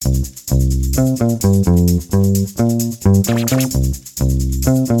Thank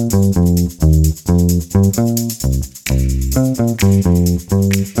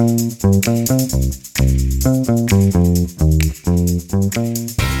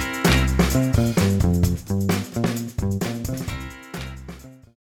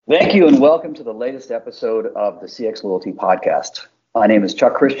you and welcome to the latest episode of the cxLoyalty podcast. My name is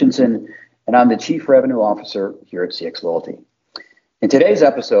Chuck Christianson and I'm the Chief Revenue Officer here at cxLoyalty. In today's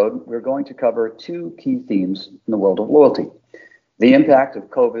episode, we're going to cover two key themes in the world of loyalty: the impact of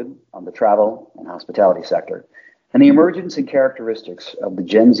COVID on the travel and hospitality sector, and the emergence and characteristics of the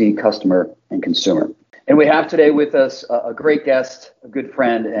Gen Z customer and consumer. And we have today with us a great guest, a good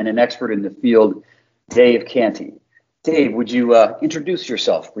friend, and an expert in the field, Dave Canty. Dave, would you introduce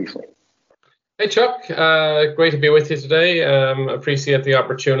yourself briefly? Hey, Chuck. Great to be with you today. Appreciate the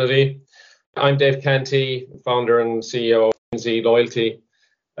opportunity. I'm Dave Canty, founder and CEO of cxLoyalty.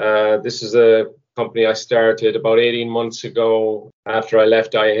 This is a company I started about 18 months ago after I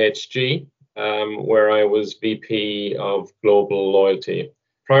left IHG, where I was VP of Global Loyalty.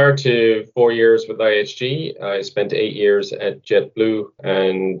 Prior to 4 years with IHG, I spent 8 years at JetBlue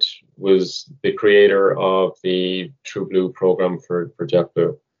and was the creator of the TrueBlue program for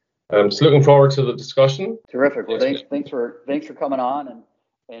JetBlue. So looking forward to the discussion. Terrific. Well, thanks for coming on.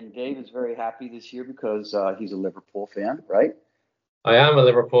 And Dave is very happy this year because he's a Liverpool fan, right? I am a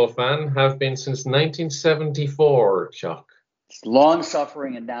Liverpool fan, have been since 1974, Chuck. It's long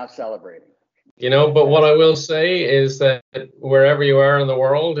suffering and now celebrating. You know, but what I will say is that wherever you are in the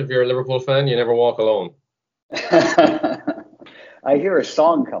world, if you're a Liverpool fan, you never walk alone. I hear a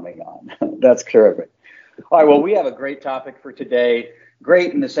song coming on. That's terrific. All right, well, we have a great topic for today.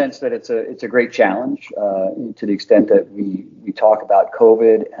 Great in the sense that it's a great challenge to the extent that we talk about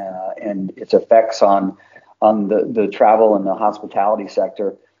COVID and its effects on the travel and the hospitality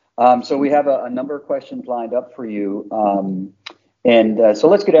sector. So we have a number of questions lined up for you. So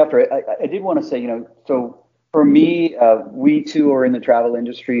let's get after it. I did want to say, so for me, we too are in the travel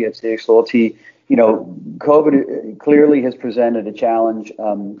industry at cxLoyalty. COVID clearly has presented a challenge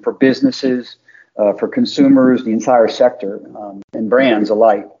for businesses, for consumers, the entire sector, and brands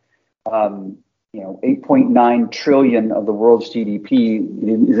alike. 8.9 trillion of the world's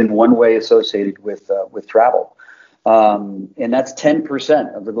GDP is in one way associated with travel. And that's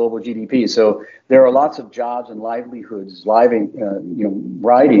 10% of the global GDP. So there are lots of jobs and livelihoods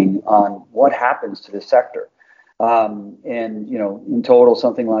riding on what happens to this sector. In total,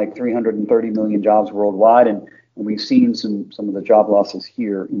 something like 330 million jobs worldwide. And we've seen some of the job losses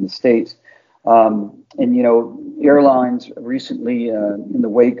here in the States. Airlines recently, in the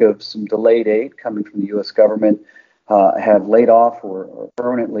wake of some delayed aid coming from the U.S. government, have laid off or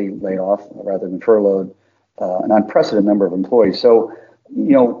permanently laid off rather than furloughed an unprecedented number of employees. So,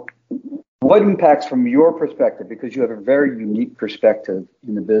 what impacts from your perspective, because you have a very unique perspective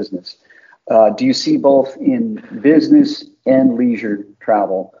in the business, do you see both in business and leisure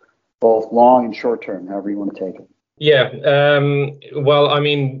travel, both long and short term, however you want to take it? Yeah, well, I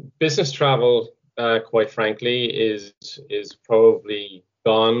mean, business travel, quite frankly, is probably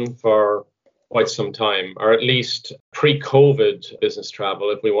gone for quite some time, or at least pre-COVID business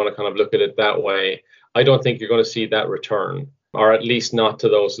travel, if we want to kind of look at it that way. I don't think you're going to see that return, or at least not to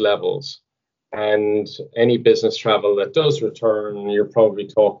those levels. And any business travel that does return, you're probably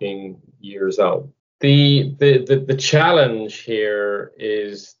talking years out. The challenge here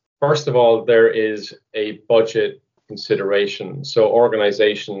is, first of all, there is a budget consideration. So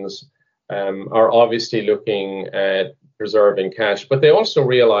organizations are obviously looking at preserving cash, but they also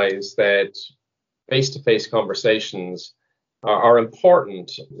realize that face-to-face conversations are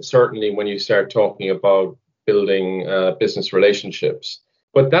important, certainly when you start talking about building business relationships.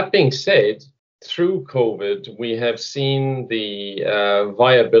 But that being said, through COVID, we have seen the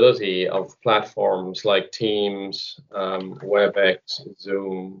viability of platforms like Teams, WebEx,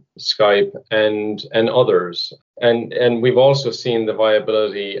 Zoom, Skype, and others. And we've also seen the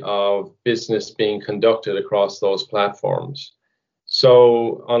viability of business being conducted across those platforms.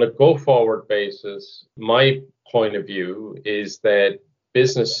 So on a go-forward basis, my point of view is that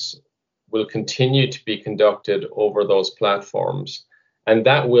business will continue to be conducted over those platforms. And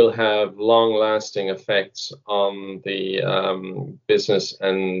that will have long-lasting effects on the business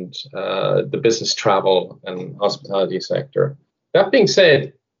and the business travel and hospitality sector. That being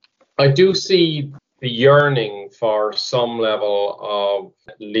said, I do see the yearning for some level of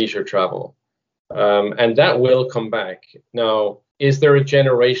leisure travel, and that will come back. Now, is there a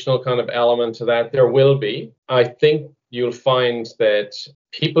generational kind of element to that? There will be. I think you'll find that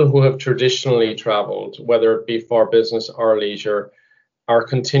people who have traditionally traveled, whether it be for business or leisure, are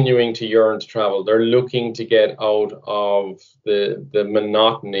continuing to yearn to travel. They're looking to get out of the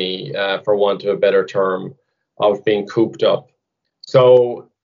monotony, for want of a better term, of being cooped up. So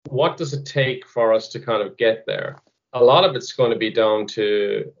what does it take for us to kind of get there? A lot of it's going to be down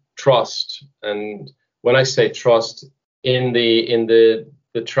to trust. And when I say trust, in the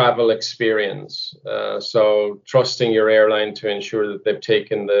travel experience, so trusting your airline to ensure that they've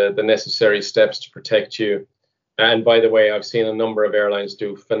taken the necessary steps to protect you. And by the way, I've seen a number of airlines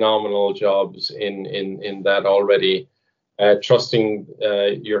do phenomenal jobs in that already. Trusting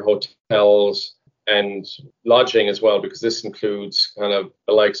your hotels and lodging as well, because this includes kind of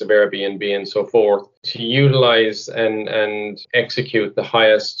the likes of Airbnb and so forth, to utilize and execute the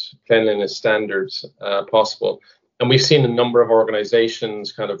highest cleanliness standards possible. And we've seen a number of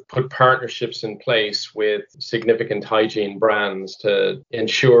organizations kind of put partnerships in place with significant hygiene brands to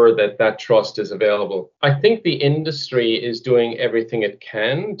ensure that that trust is available. I think the industry is doing everything it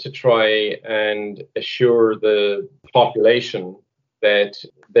can to try and assure the population that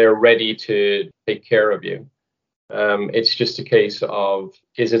they're ready to take care of you. It's just a case of,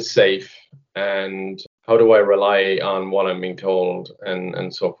 is it safe? And how do I rely on what I'm being told,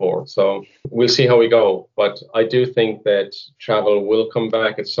 and so forth. So we'll see how we go. But I do think that travel will come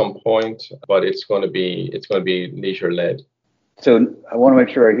back at some point, but it's going to be leisure led. So I want to make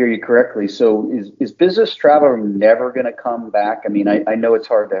sure I hear you correctly. So is business travel never going to come back? I mean, I know it's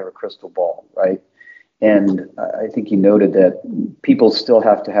hard to have a crystal ball, right? And I think you noted that people still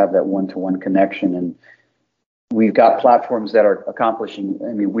have to have that one-to-one connection. And we've got platforms that are accomplishing.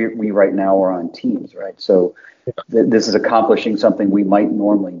 I mean, we right now are on Teams, right? So this is accomplishing something we might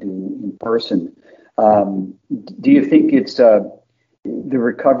normally do in person. Do you think it's the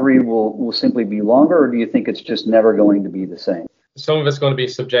recovery will simply be longer, or do you think it's just never going to be the same? Some of it's going to be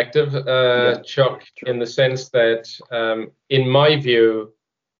subjective, Chuck, in the sense that, in my view,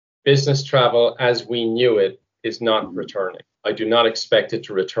 business travel as we knew it is not returning. I do not expect it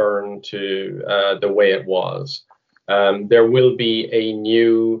to return to the way it was. There will be a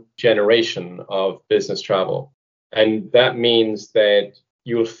new generation of business travel. And that means that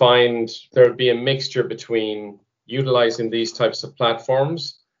you'll find there'll be a mixture between utilizing these types of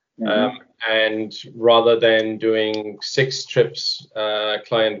platforms, and rather than doing 6 trips,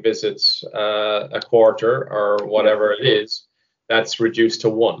 client visits a quarter or whatever it is, that's reduced to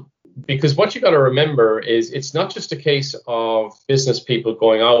 1. Because what you got to remember is it's not just a case of business people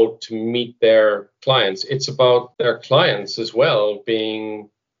going out to meet their clients. It's about their clients as well being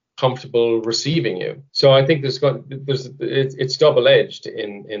comfortable receiving you. So I think it's double-edged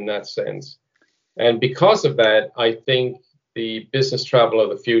in that sense. And because of that, I think the business travel of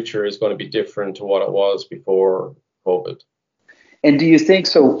the future is going to be different to what it was before COVID. And do you think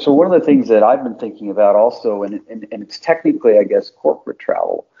so? So one of the things that I've been thinking about also, and it's technically, I guess, corporate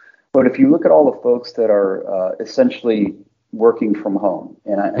travel. But if you look at all the folks that are essentially working from home,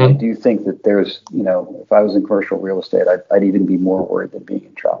 and I do think that there's, if I was in commercial real estate, I'd even be more worried than being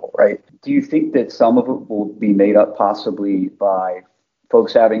in travel, right? Do you think that some of it will be made up possibly by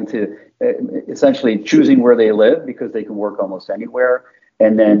folks having to essentially choosing where they live because they can work almost anywhere,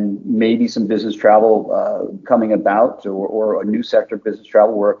 and then maybe some business travel coming about, or a new sector of business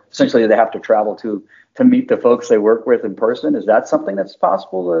travel where essentially they have to travel to meet the folks they work with in person? Is that something that's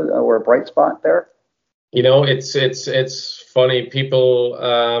possible, or a bright spot there? It's funny. People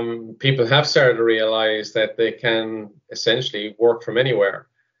have started to realize that they can essentially work from anywhere,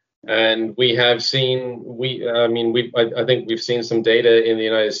 and we have seen I think we've seen some data in the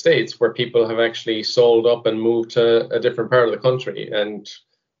United States where people have actually sold up and moved to a different part of the country and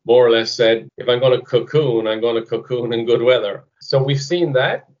more or less said, if I'm going to cocoon, I'm going to cocoon in good weather. So we've seen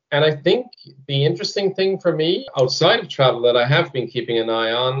that. And I think the interesting thing for me outside of travel that I have been keeping an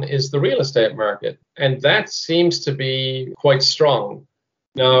eye on is the real estate market. And that seems to be quite strong.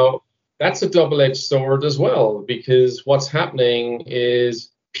 Now, that's a double-edged sword as well, because what's happening is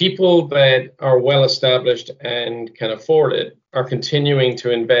people that are well established and can afford it are continuing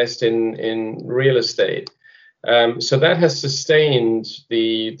to invest in real estate. So that has sustained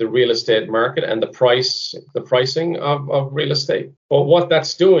the real estate market and the pricing of real estate. But what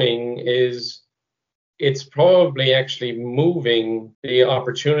that's doing is it's probably actually moving the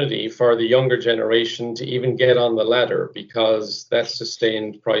opportunity for the younger generation to even get on the ladder, because that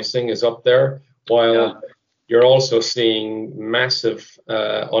sustained pricing is up there, while you're also seeing massive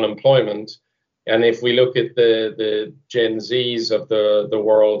unemployment. And if we look at the Gen Zs of the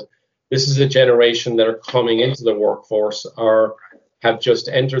world, this is a generation that are coming into the workforce or have just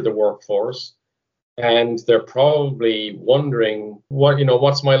entered the workforce. and they're probably wondering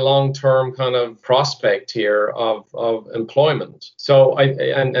what's my long-term kind of prospect here of employment. So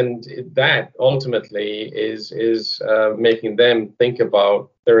and that ultimately is making them think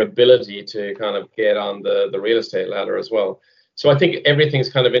about their ability to kind of get on the real estate ladder as well. So I think everything's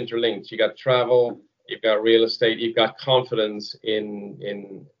kind of interlinked. You got travel, you've got real estate, you've got confidence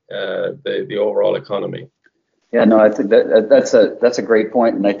in the overall economy. Yeah, no, I think that's a great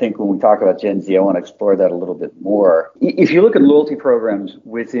point, and I think when we talk about Gen Z, I want to explore that a little bit more. If you look at loyalty programs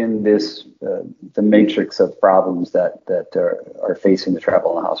within this the matrix of problems that are facing the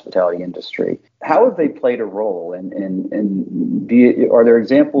travel and hospitality industry, how have they played a role? And are there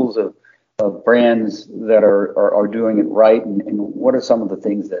examples of brands that are doing it right, and what are some of the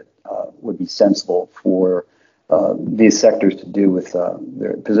things that would be sensible for these sectors to do with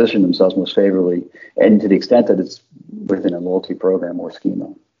their position themselves most favorably, and to the extent that it's within a loyalty program or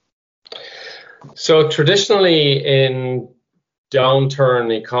schema? So traditionally in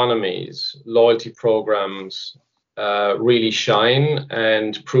downturn economies, loyalty programs really shine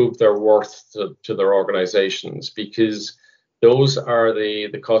and prove their worth to their organizations, because those are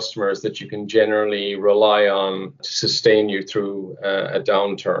the customers that you can generally rely on to sustain you through a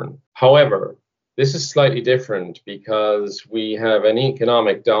downturn. However, this is slightly different because we have an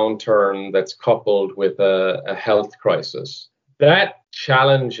economic downturn that's coupled with a health crisis. That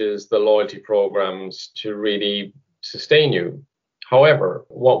challenges the loyalty programs to really sustain you. However,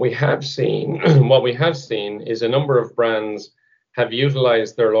 what we have seen is a number of brands have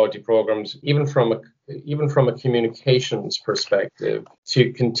utilized their loyalty programs, even from a communications perspective,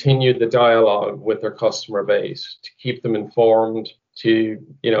 to continue the dialogue with their customer base, to keep them informed, to,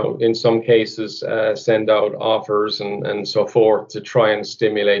 in some cases, send out offers and so forth to try and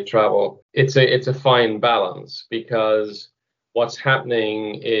stimulate travel. It's a fine balance, because what's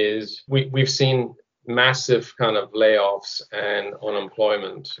happening is we've seen massive kind of layoffs and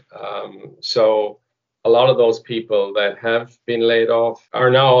unemployment. So a lot of those people that have been laid off are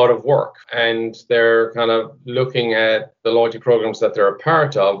now out of work, and they're kind of looking at the loyalty programs that they're a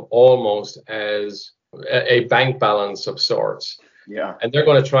part of almost as a bank balance of sorts. Yeah. And they're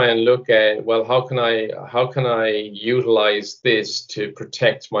going to try and look at, well, how can I utilize this to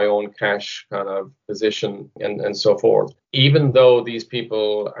protect my own cash kind of position and so forth. Even though these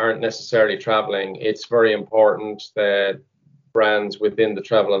people aren't necessarily traveling, it's very important that brands within the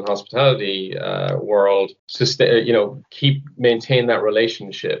travel and hospitality world maintain that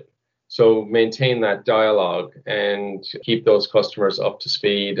relationship. So maintain that dialogue and keep those customers up to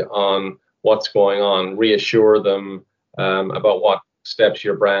speed on what's going on, reassure them about what steps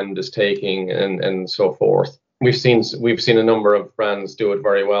your brand is taking and so forth. We've seen a number of brands do it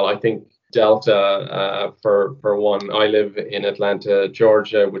very well. I think Delta, for one, I live in Atlanta,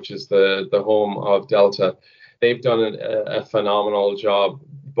 Georgia, which is the home of Delta. They've done a phenomenal job,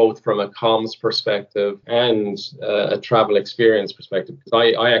 both from a comms perspective and a travel experience perspective.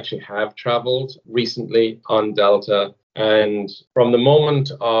 I actually have traveled recently on Delta, and from the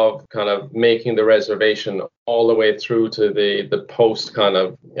moment of kind of making the reservation all the way through to the post kind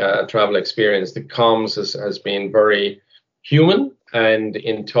of travel experience, the comms has been very human and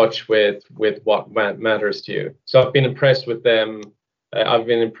in touch with what matters to you. So I've been impressed with them. I've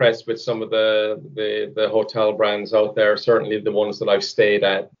been impressed with some of the hotel brands out there. Certainly the ones that I've stayed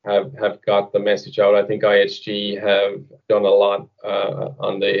at have got the message out. I think IHG have done a lot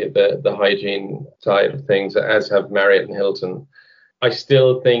on the hygiene side of things, as have Marriott and Hilton. I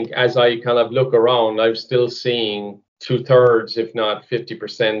still think, as I kind of look around, I'm still seeing 2/3, if not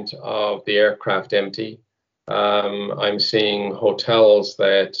 50% of the aircraft empty. I'm seeing hotels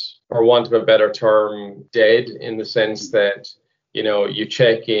that, for want of a better term, dead, in the sense that, you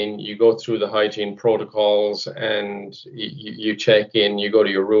check in, you go through the hygiene protocols, and you check in, you go to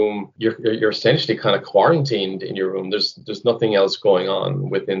your room, you're essentially kind of quarantined in your room. There's nothing else going on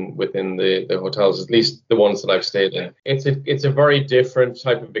within the hotels, at least the ones that I've stayed in. It's a very different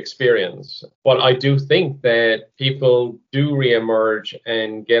type of experience. But I do think that people do reemerge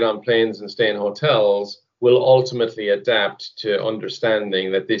and get on planes and stay in hotels will ultimately adapt to understanding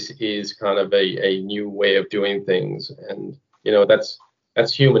that this is kind of a new way of doing things. And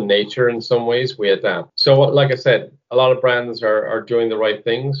that's human nature in some ways. We adapt. So like I said, a lot of brands are doing the right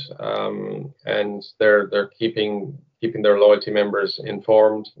things, and they're keeping their loyalty members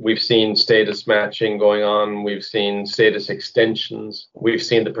informed. We've seen status matching going on. We've seen status extensions. We've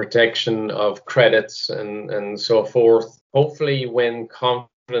seen the protection of credits and so forth. Hopefully, when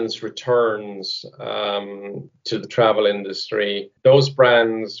confidence returns to the travel industry, those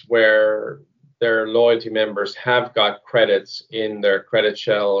brands where their loyalty members have got credits in their credit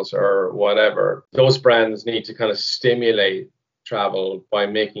shells or whatever, those brands need to kind of stimulate travel by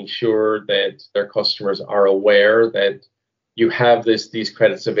making sure that their customers are aware that you have these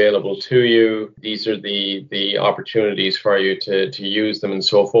credits available to you. These are the opportunities for you to use them and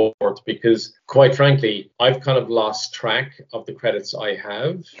so forth. Because quite frankly, I've kind of lost track of the credits I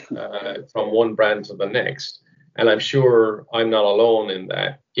have from one brand to the next. And I'm sure I'm not alone in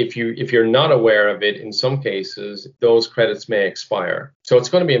that. If you're not aware of it, in some cases, those credits may expire. So it's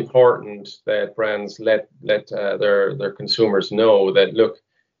going to be important that brands let their consumers know that, look,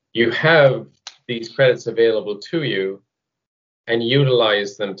 you have these credits available to you, and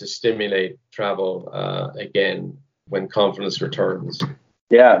utilize them to stimulate travel again when confidence returns.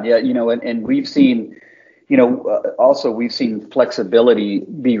 Yeah, and we've seen, also we've seen flexibility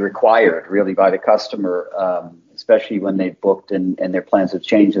be required really by the customer, especially when they've booked and their plans have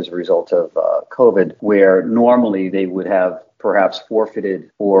changed as a result of COVID, where normally they would have perhaps forfeited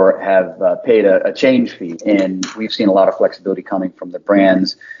or have paid a change fee. And we've seen a lot of flexibility coming from the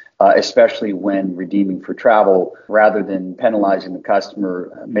brands, especially when redeeming for travel, rather than penalizing the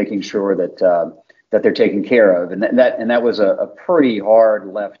customer, making sure that they're taken care of. And that was a pretty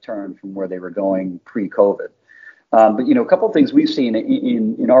hard left turn from where they were going pre-COVID. But a couple of things we've seen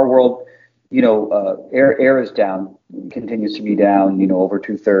in our world, air is down, continues to be down, over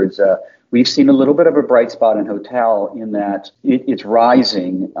 2/3. We've seen a little bit of a bright spot in hotel in that it's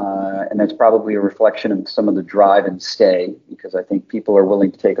rising, and that's probably a reflection of some of the drive and stay, because I think people are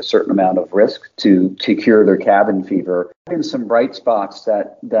willing to take a certain amount of risk to cure their cabin fever. And some bright spots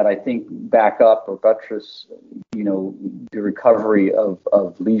that I think back up or buttress, the recovery of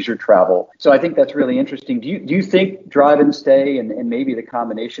leisure travel. So I think that's really interesting. Do you think drive and stay and maybe the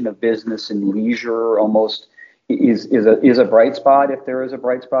combination of business and leisure almost is a bright spot, if there is a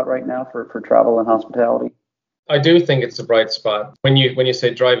bright spot right now for travel and hospitality? I do think it's a bright spot. When you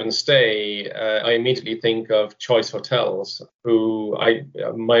say drive and stay, I immediately think of Choice Hotels,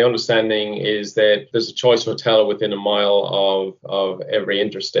 my understanding is that there's a Choice Hotel within a mile of every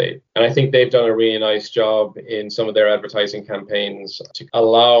interstate. And I think they've done a really nice job in some of their advertising campaigns to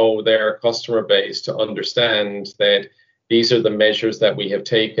allow their customer base to understand that these are the measures that we have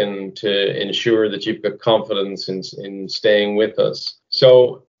taken to ensure that you've got confidence in staying with us.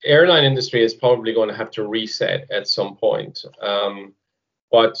 So airline industry is probably going to have to reset at some point.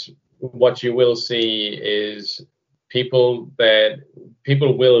 But what you will see is people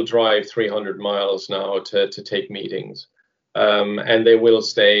will drive 300 miles now to take meetings. And they will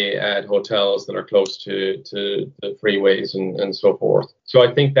stay at hotels that are close to the freeways and so forth. So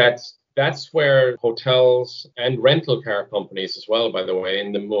I think that's where hotels and rental car companies as well, by the way,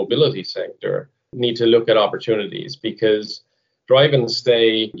 in the mobility sector, need to look at opportunities, because drive and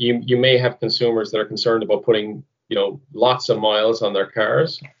stay, you may have consumers that are concerned about putting, lots of miles on their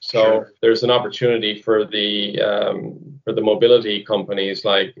cars. So Sure. There's an opportunity for the mobility companies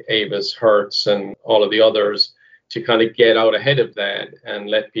like Avis, Hertz, and all of the others to kind of get out ahead of that and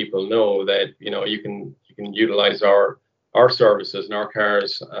let people know that, you can utilize our services and our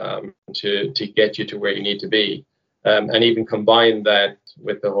cars to get you to where you need to be, and even combine that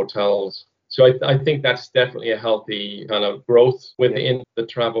with the hotels. So I think that's definitely a healthy kind of growth within the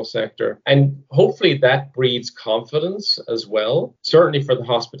travel sector. And hopefully that breeds confidence as well, certainly for the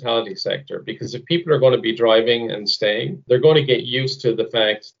hospitality sector, because if people are going to be driving and staying, they're going to get used to the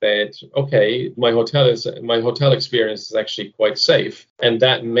fact that, okay, my hotel experience is actually quite safe. And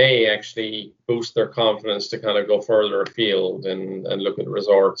that may actually boost their confidence to kind of go further afield and look at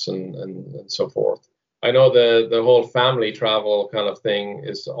resorts and so forth. I know the whole family travel kind of thing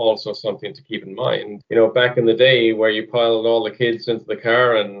is also something to keep in mind. Back in the day where you piled all the kids into the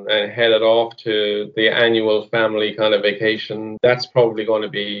car and headed off to the annual family kind of vacation, that's probably going to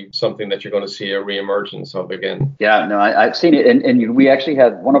be something that you're going to see a reemergence of again. Yeah, no, I've seen it. And we actually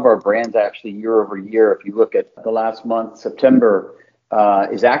had one of our brands actually year over year, if you look at the last month, September,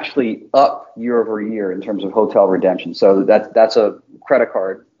 is actually up year over year in terms of hotel redemption. So that's a credit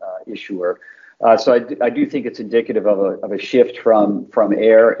card issuer. So I do think it's indicative of a shift from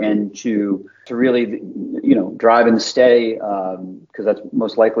air and to really, drive and stay, because that's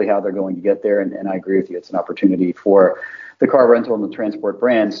most likely how they're going to get there. And I agree with you. It's an opportunity for the car rental and the transport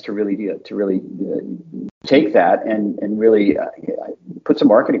brands to really take that and really put some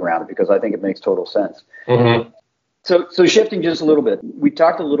marketing around it, because I think it makes total sense. Mm-hmm. So shifting just a little bit, we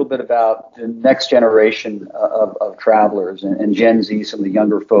talked a little bit about the next generation of travelers and Gen Z, some of the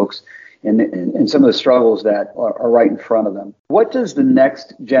younger folks, and some of the struggles that are right in front of them. What does the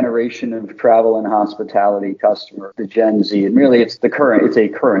next generation of travel and hospitality customer, the Gen Z, and really it's a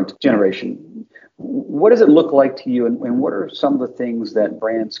current generation, What does it look like to you, and what are some of the things that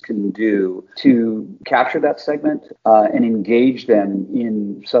brands can do to capture that segment and engage them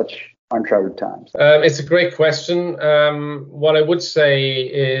in such uncharted times? It's a great question. What I would say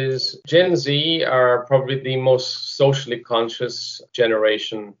is Gen Z are probably the most socially conscious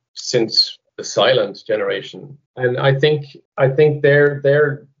generation since the silent generation, and I think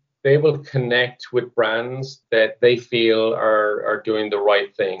they will connect with brands that they feel are doing the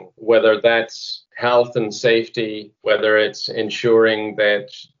right thing, whether that's health and safety, whether it's ensuring that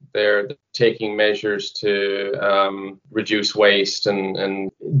they're taking measures to reduce waste,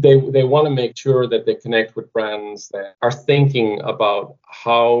 and they want to make sure that they connect with brands that are thinking about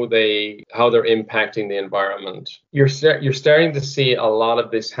how they're impacting the environment. You're starting to see a lot of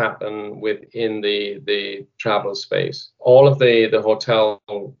this happen within the travel space. All of the hotel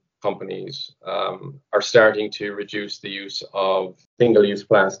companies are starting to reduce the use of single-use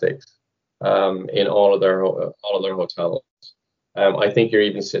plastics in all of their hotels. I think you're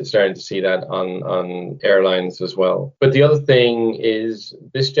even starting to see that on airlines as well. But the other thing is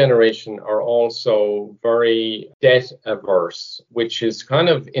this generation are also very debt averse, which is kind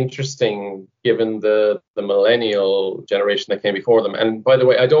of interesting given the millennial generation that came before them. And by the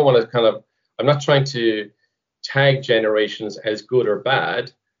way, I'm not trying to tag generations as good or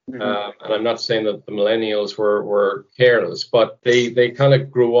bad. And I'm not saying that the millennials were careless, but they kind of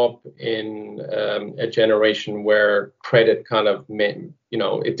grew up in a generation where credit kind of meant,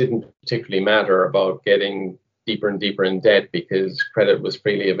 it didn't particularly matter about getting deeper and deeper in debt because credit was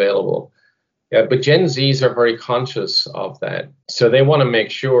freely available. Yeah, but Gen Zs are very conscious of that. So they want to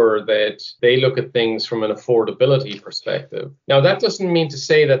make sure that they look at things from an affordability perspective. Now, that doesn't mean to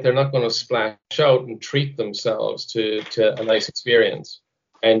say that they're not going to splash out and treat themselves to a nice experience.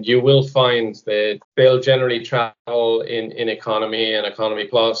 And you will find that they'll generally travel in economy and economy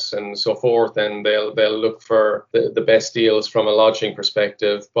plus and so forth, and they'll look for the best deals from a lodging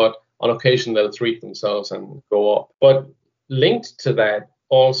perspective. But on occasion, they'll treat themselves and go up. But linked to that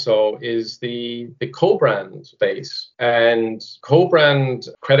also is the co-brand space. And co-brand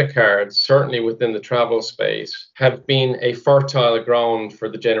credit cards, certainly within the travel space, have been a fertile ground for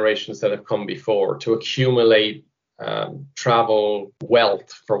the generations that have come before to accumulate travel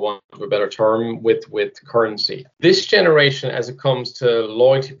wealth, for want of a better term, with currency. This generation, as it comes to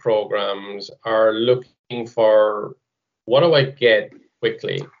loyalty programs, are looking for, what do I get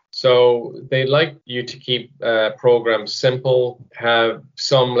quickly? So they like you to keep programs simple, have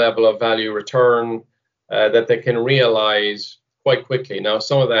some level of value return that they can realize quite quickly. Now,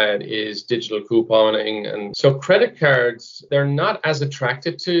 some of that is digital couponing. And so credit cards, they're not as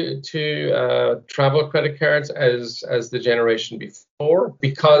attracted to travel credit cards as the generation before,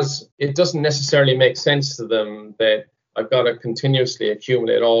 because it doesn't necessarily make sense to them that I've got to continuously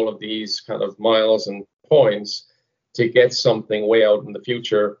accumulate all of these kind of miles and points to get something way out in the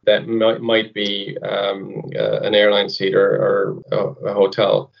future that might be an airline seat or a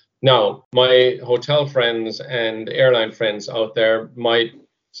hotel. Now, my hotel friends and airline friends out there might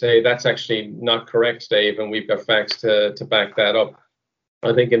say that's actually not correct, Dave, and we've got facts to back that up.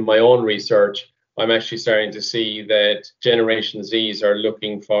 I think in my own research, I'm actually starting to see that Generation Zs are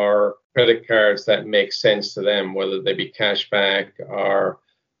looking for credit cards that make sense to them, whether they be cashback or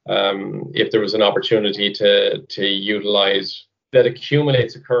if there was an opportunity to utilize that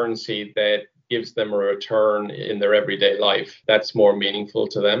accumulates a currency that gives them a return in their everyday life. That's more meaningful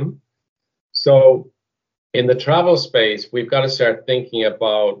to them. So in the travel space, we've got to start thinking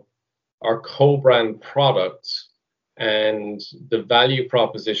about our co-brand products and the value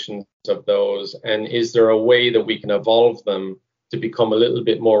propositions of those. And is there a way that we can evolve them to become a little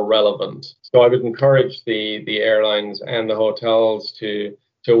bit more relevant? So I would encourage the airlines and the hotels to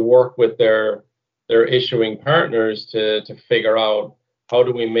work with their issuing partners to figure out, how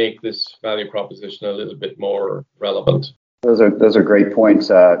do we make this value proposition a little bit more relevant? Those are great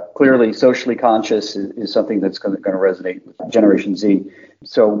points. Clearly, socially conscious is something that's going to resonate with Generation Z.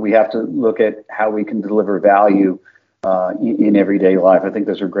 So we have to look at how we can deliver value in everyday life. I think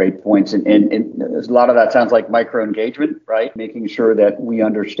those are great points. And a lot of that sounds like micro engagement, right? Making sure that we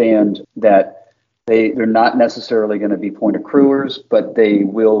understand that they're not necessarily going to be point accruers, but they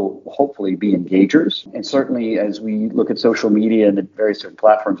will hopefully be engagers. And certainly as we look at social media and the various different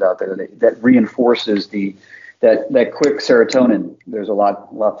platforms out there, that reinforces that quick serotonin. There's a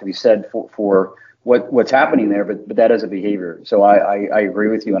lot to be said for what's happening there, but that is a behavior. So I agree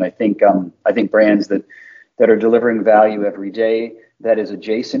with you. And I think brands that are delivering value every day, that is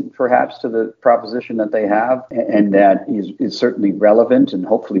adjacent perhaps to the proposition that they have, and that is certainly relevant and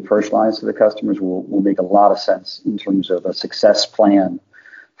hopefully personalized to the customers will make a lot of sense in terms of a success plan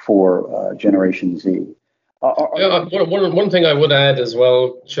for Generation Z. One thing I would add as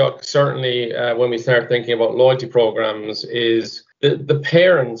well, Chuck, certainly when we start thinking about loyalty programs, is the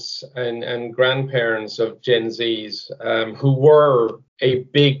parents and grandparents of Gen Zs who were a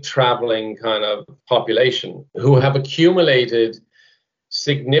big traveling kind of population, who have accumulated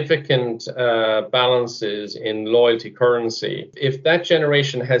significant balances in loyalty currency. If that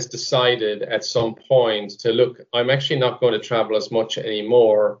generation has decided at some point to look, I'm actually not going to travel as much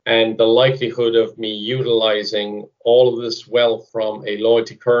anymore, and the likelihood of me utilizing all of this wealth from a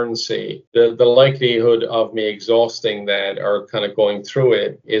loyalty currency, the likelihood of me exhausting that or kind of going through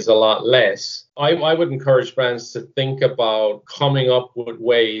it is a lot less. I would encourage brands to think about coming up with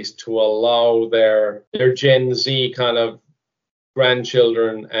ways to allow their Gen Z kind of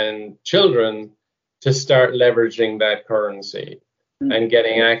grandchildren and children to start leveraging that currency and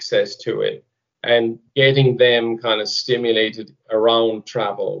getting access to it and getting them kind of stimulated around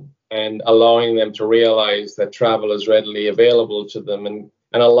travel and allowing them to realize that travel is readily available to them and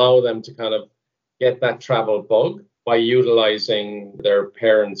allow them to kind of get that travel bug by utilizing their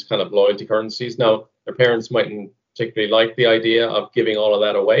parents' kind of loyalty currencies. Now, their parents mightn't particularly like the idea of giving all of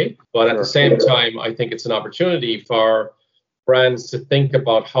that away, but at the same time, I think it's an opportunity for brands to think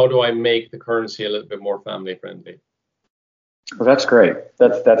about how do I make the currency a little bit more family friendly. Well, that's great.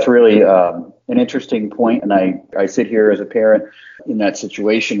 That's really an interesting point. And I sit here as a parent in that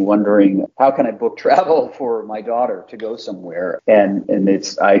situation wondering, how can I book travel for my daughter to go somewhere? And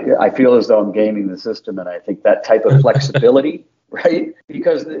I feel as though I'm gaming the system. And I think that type of flexibility, right?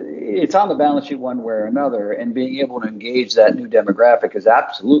 Because it's on the balance sheet one way or another. And being able to engage that new demographic is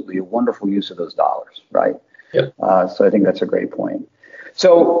absolutely a wonderful use of those dollars, right? Yep. So I think that's a great point.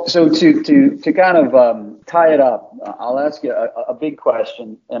 So to kind of tie it up, I'll ask you a big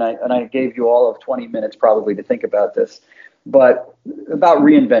question, and I gave you all of 20 minutes probably to think about this, but about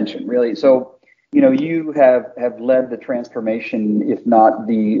reinvention, really. So, you have led the transformation, if not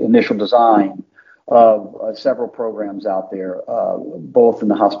the initial design, of several programs out there, both in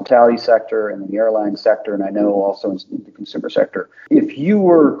the hospitality sector and in the airline sector, and I know also in the consumer sector. If you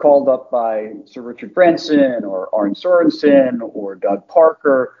were called up by Sir Richard Branson or Arne Sorensen or Doug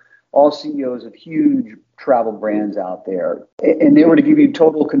Parker, all CEOs of huge travel brands out there, and they were to give you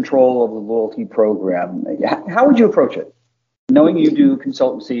total control of the loyalty program, how would you approach it? Knowing you do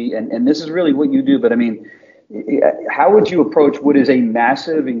consultancy, and this is really what you do, but I mean, how would you approach what is a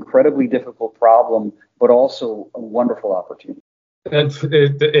massive, incredibly difficult problem, but also a wonderful opportunity?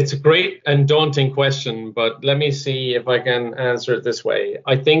 It's a great and daunting question, but let me see if I can answer it this way.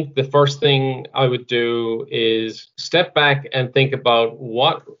 I think the first thing I would do is step back and think about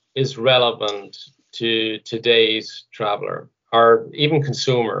what is relevant to today's traveler or even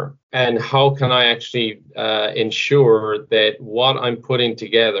consumer, and how can I actually ensure that what I'm putting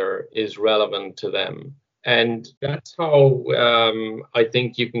together is relevant to them. And that's how I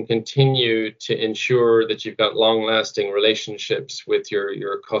think you can continue to ensure that you've got long-lasting relationships with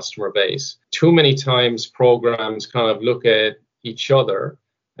your customer base. Too many times programs kind of look at each other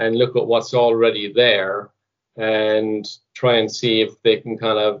and look at what's already there and try and see if they can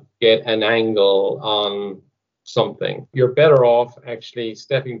kind of get an angle on something. You're better off actually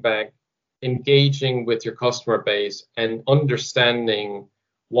stepping back, engaging with your customer base and understanding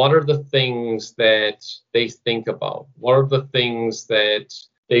what are the things that they think about? What are the things that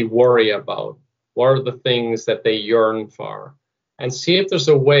they worry about? What are the things that they yearn for? And see if there's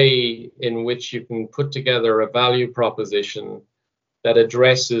a way in which you can put together a value proposition that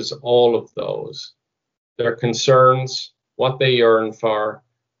addresses all of those, their concerns, what they yearn for,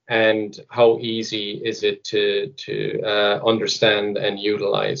 and how easy is it to understand and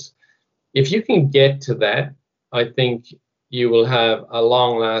utilize. If you can get to that, I think you will have a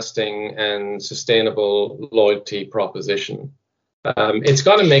long-lasting and sustainable loyalty proposition. It's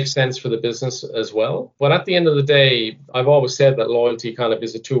got to make sense for the business as well. But at the end of the day, I've always said that loyalty kind of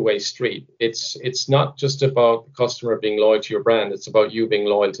is a two-way street. It's not just about the customer being loyal to your brand. It's about you being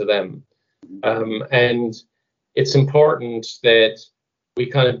loyal to them. And it's important that we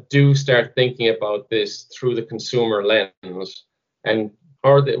kind of do start thinking about this through the consumer lens and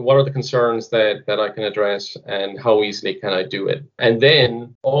what are the concerns that I can address and how easily can I do it? And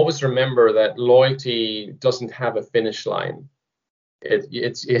then always remember that loyalty doesn't have a finish line.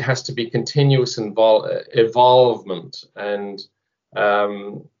 It has to be continuous evolvement, and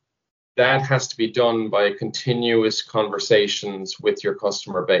that has to be done by continuous conversations with your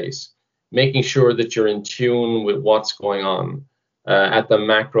customer base, making sure that you're in tune with what's going on at the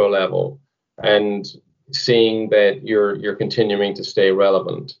macro level and seeing that you're continuing to stay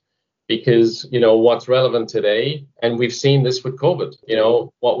relevant. because, what's relevant today, and we've seen this with COVID,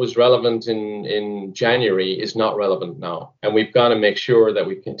 what was relevant in January is not relevant now. And we've got to make sure that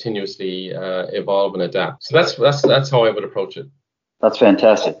we continuously evolve and adapt. So that's how I would approach it. That's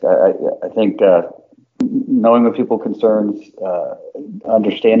fantastic. I think knowing what people's concerns,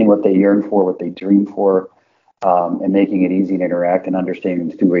 understanding what they yearn for, what they dream for, and making it easy to interact and understanding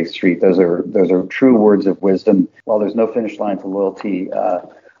the two-way street. Those are true words of wisdom. While there's no finish line for loyalty,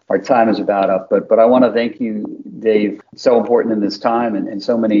 our time is about up. But I want to thank you, Dave. It's so important in this time, and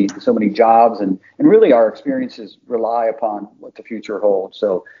so many jobs, and really our experiences rely upon what the future holds.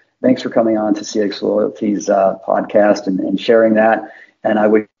 So thanks for coming on to cxLoyalty's podcast and sharing that. And I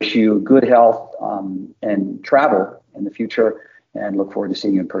wish you good health and travel in the future, and look forward to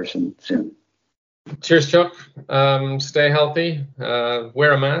seeing you in person soon. Cheers, Chuck. Stay healthy.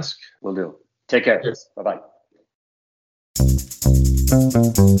 Wear a mask. Will do. Take care. Cheers. Bye-bye.